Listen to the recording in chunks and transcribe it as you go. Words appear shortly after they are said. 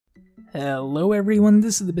Hello everyone,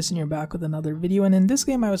 this is the Bisson here back with another video, and in this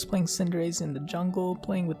game I was playing Cinderace in the jungle,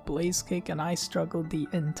 playing with Blaze Kick, and I struggled the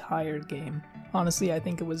entire game. Honestly, I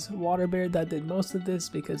think it was Water Bear that did most of this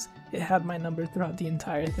because it had my number throughout the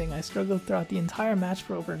entire thing. I struggled throughout the entire match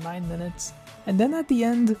for over 9 minutes, and then at the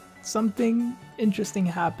end, something interesting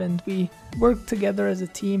happened. We worked together as a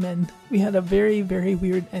team and we had a very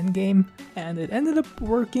weird endgame, and it ended up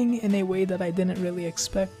working in a way that I didn't really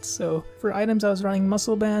expect. So for items I was running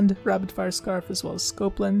Muscle Band, Rapid Fire Scarf, as well as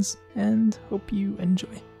Scope Lens, and hope you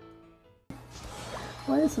enjoy.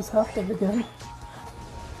 Why is this happening again?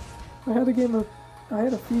 I had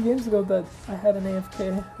a few games ago that I had an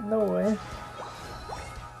AFK. No way.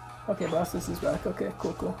 Okay, Blastus is back. Okay,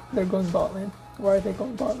 cool. They're going bot lane. Why are they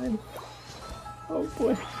going bot lane? Oh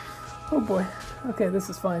boy. Oh boy. Okay, this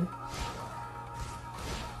is fine.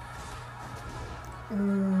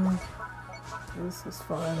 This is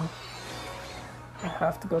fine. I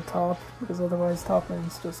have to go top, because otherwise top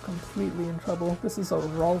lane's just completely in trouble. This is a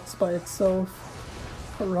Ralts by itself.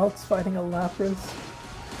 A Ralts fighting a Lapras.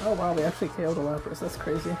 Oh wow, we actually KO'd a Lapras. That's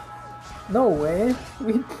crazy. No way.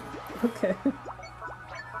 Okay.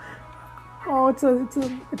 Oh, it's a,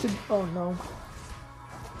 oh no.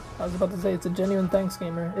 I was about to say it's a genuine thanks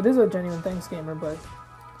gamer. It is a genuine thanks gamer, but...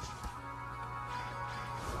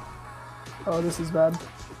 Oh, this is bad.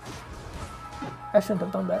 I shouldn't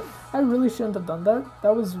have done that. I really shouldn't have done that.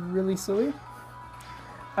 That was really silly.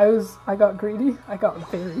 I got greedy. I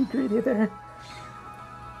got very greedy there.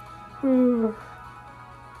 Ooh.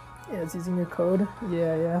 Yeah, it's using your code.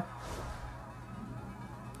 Yeah.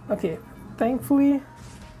 Okay, thankfully...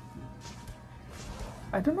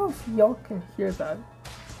 I don't know if y'all can hear that,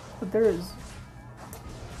 but there is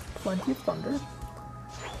plenty of thunder.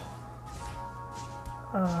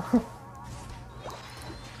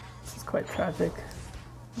 This is quite tragic.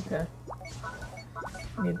 Okay.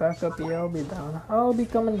 Need backup? Yeah, I'll be down. I'll be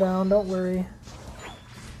coming down, don't worry.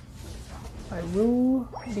 I will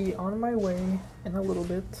be on my way in a little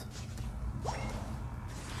bit.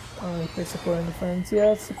 Play support and defense.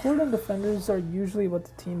 Yeah, support and defenders are usually what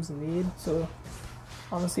the teams need, so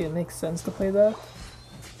honestly it makes sense to play that.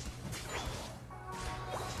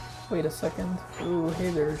 Wait a second. Ooh, hey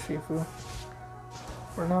there, Urshifu.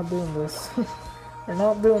 We're not doing this. We're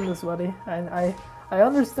not doing this, buddy. I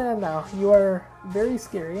understand now. You are very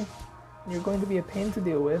scary, and you're going to be a pain to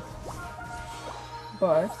deal with.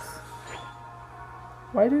 But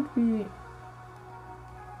why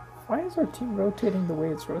is our team rotating the way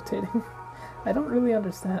it's rotating? I don't really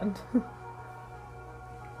understand.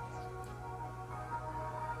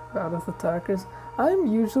 Out of attackers. I'm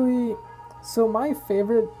usually... So my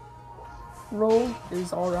favorite role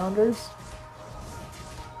is all-rounders,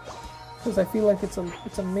 because I feel like it's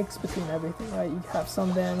a mix between everything, right? You have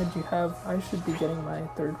some damage, I should be getting my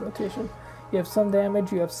third rotation. You have some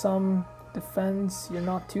damage, you have some defense, you're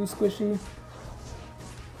not too squishy.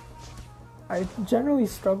 I generally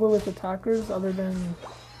struggle with attackers other than...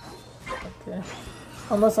 Okay.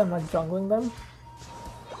 Unless I'm like jungling them.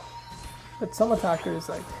 But some attackers,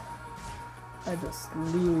 like, I just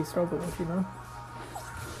really struggle with, you know?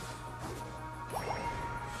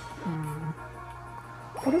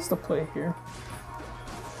 What is the play here?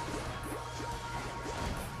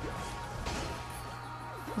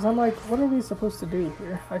 Because I'm like, what are we supposed to do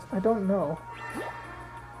here? I don't know.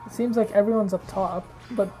 It seems like everyone's up top,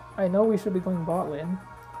 but I know we should be going bot lane.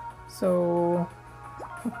 So...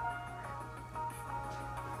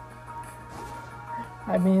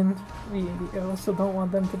 I mean, we also don't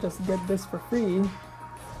want them to just get this for free,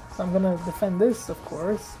 so I'm gonna defend this, of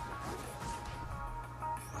course.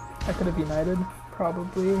 I could have united,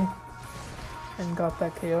 probably, and got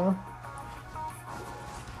that KO.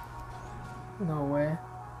 No way.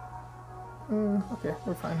 Okay,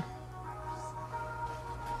 we're fine.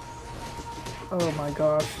 Oh my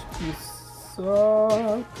gosh, you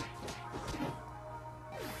suck.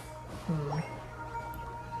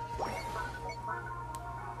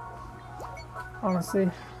 Honestly,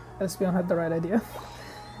 Espeon had the right idea.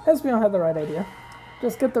 Espeon had the right idea.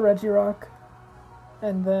 Just get the Regirock,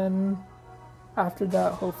 and then after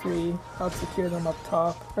that, hopefully out-secure them up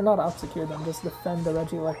top. Or not out-secure them, just defend the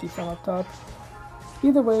Regilucky from up top.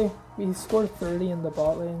 Either way, we scored 30 in the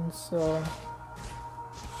bot lane, so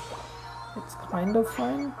it's kind of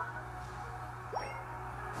fine.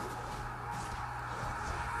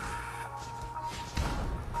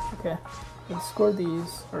 Okay. We score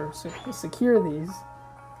these, or secure these.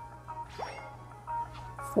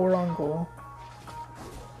 4 on goal.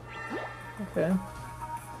 Okay.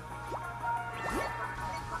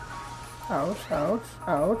 Ouch, ouch,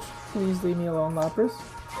 ouch. Please leave me alone, Lapras.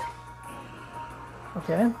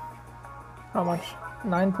 Okay. How much?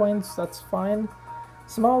 9 points, that's fine.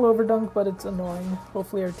 Small overdunk, but it's annoying.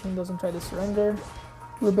 Hopefully our team doesn't try to surrender.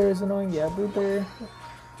 Blue Bear is annoying. Yeah, Blue Bear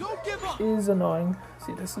is annoying.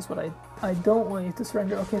 See, this is what I don't want you to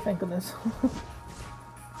surrender. Okay, thank goodness.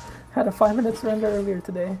 Had a 5-minute surrender earlier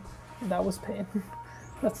today, and that was pain.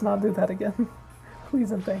 Let's not do that again.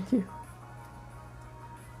 Please and thank you.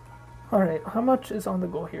 Alright, how much is on the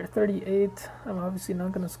goal here? 38. I'm obviously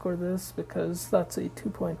not going to score this because that's a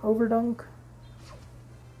 2-point overdunk.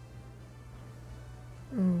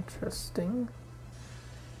 Interesting.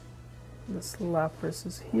 This Lapras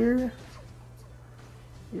is here.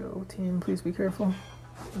 Yo, team, please be careful.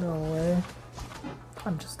 No way.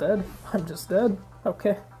 I'm just dead. I'm just dead.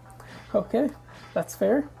 Okay. Okay. That's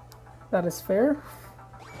fair. That is fair.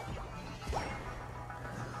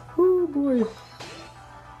 Oh boy.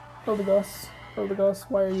 Eldegoss,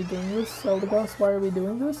 why are you doing this? Eldegoss, why are we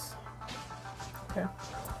doing this? Okay.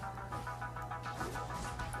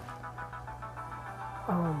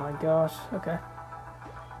 Oh my gosh, okay.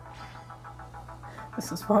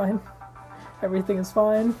 This is fine. Everything is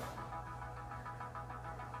fine.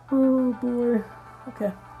 Oh boy.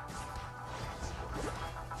 Okay.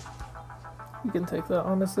 You can take that.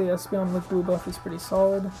 Honestly, Espeon with blue buff is pretty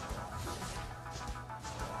solid.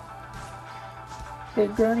 Hey,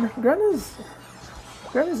 Gren is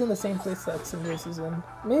in the same place that Cinderace is in.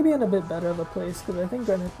 Maybe in a bit better of a place, because I think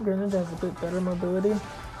Greninja has a bit better mobility.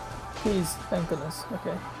 Please, thank goodness.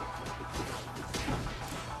 Okay.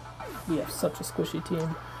 We have such a squishy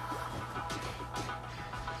team.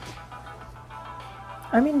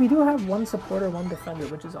 I mean, we do have one supporter, one defender,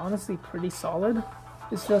 which is honestly pretty solid.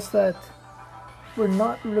 It's just that we're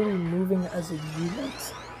not really moving as a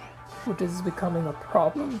unit, which is becoming a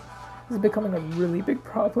problem. It's becoming a really big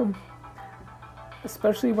problem.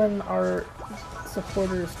 Especially when our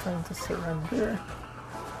supporter is trying to surrender.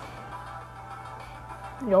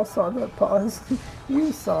 Y'all saw that pause.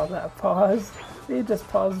 You saw that pause. They just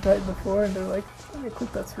paused right before and they're like, let me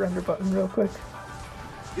click that surrender button real quick.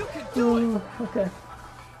 You can do it. Okay.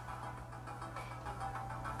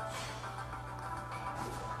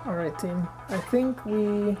 Alright team, I think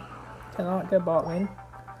we cannot get bot lane.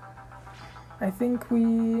 I think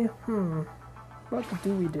we... what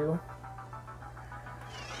do we do?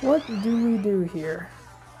 What do we do here?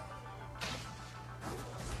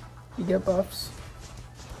 We get buffs.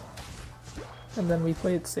 And then we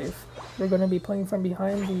play it safe. We're going to be playing from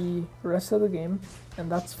behind the rest of the game, and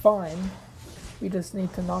that's fine. We just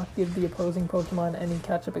need to not give the opposing Pokemon any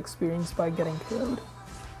catch-up experience by getting killed.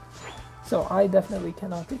 So I definitely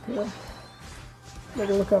cannot get killed.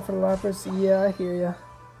 Better look out for the Lapras. Yeah, I hear ya.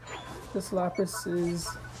 This Lapras is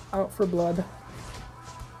out for blood.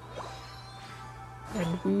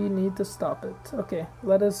 And we need to stop it. Okay,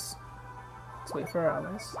 let's wait for our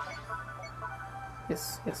allies.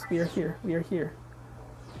 Yes, we are here. We are here.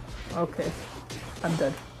 Okay, I'm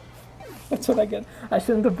dead. That's what I get. I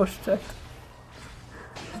shouldn't have bush checked.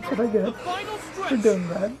 That's what I get for doing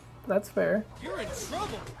that. That's fair. You're in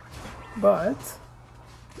trouble. But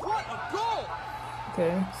What a goal!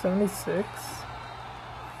 okay, 76.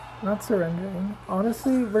 Not surrendering.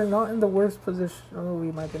 Honestly, we're not in the worst position. Oh,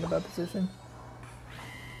 we might be in a bad position.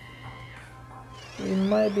 We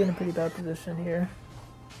might be in a pretty bad position here.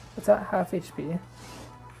 It's at half HP.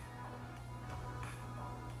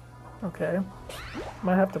 Okay.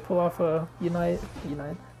 Might have to pull off a Unite,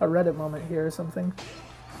 a Reddit moment here or something.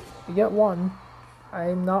 We get one.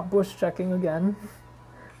 I'm not bush checking again.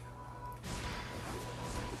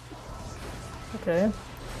 Okay.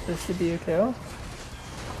 This should be a KO.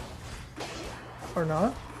 Or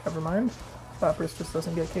not. Never mind. Lapras just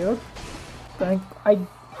doesn't get KO'd.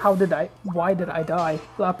 Why did I die?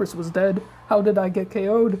 Lapras was dead. How did I get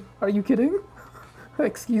KO'd? Are you kidding?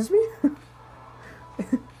 Excuse me?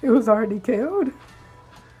 It was already KO'd.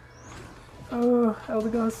 Oh,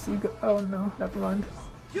 Eldegoss, you go. Oh no, never mind.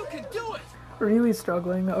 You can do it! Really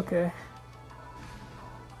struggling, okay.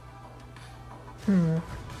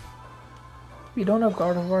 We don't have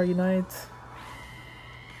Gardevoir Unite.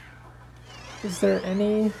 Is there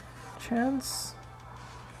any chance?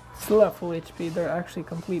 Still at full HP, they're actually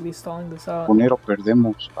completely stalling this out. Poner o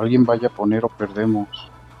perdemos. Alguien vaya a poner o perdemos.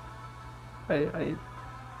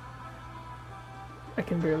 I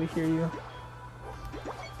can barely hear you.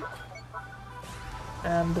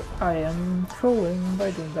 And I am trolling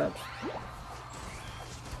by doing that.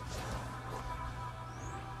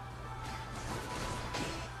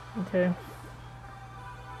 Okay.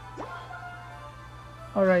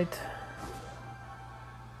 Alright.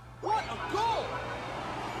 What a goal!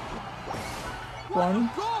 One.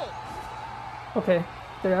 Goal! Okay,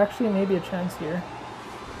 there actually may be a chance here.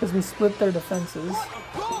 Because we split their defenses. What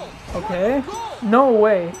a goal! Okay. What a goal! No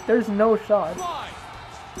way. There's no shot. 5,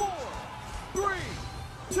 4, 3,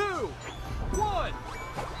 2, 1.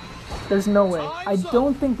 There's no way. I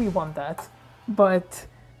don't think we won that. But,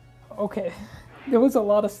 okay. There was a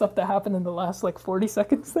lot of stuff that happened in the last, like, 40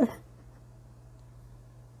 seconds there.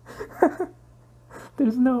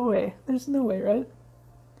 There's no way. There's no way, right?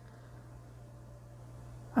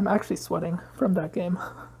 I'm actually sweating from that game.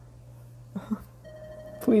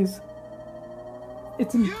 Please.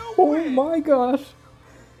 It's an... Oh my gosh.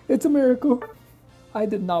 It's a miracle. I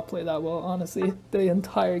did not play that well, honestly. The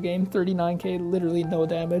entire game, 39k, literally no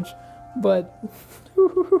damage. But...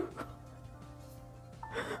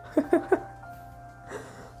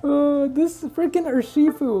 this freaking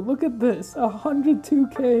Urshifu, look at this,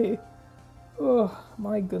 102k. Oh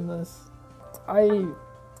my goodness. I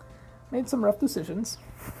made some rough decisions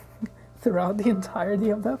throughout the entirety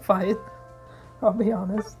of that fight, I'll be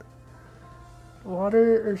honest.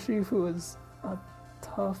 Water Urshifu is a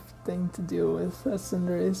tough thing to deal with as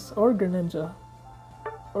Cinderace or Greninja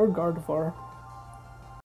or Gardevoir.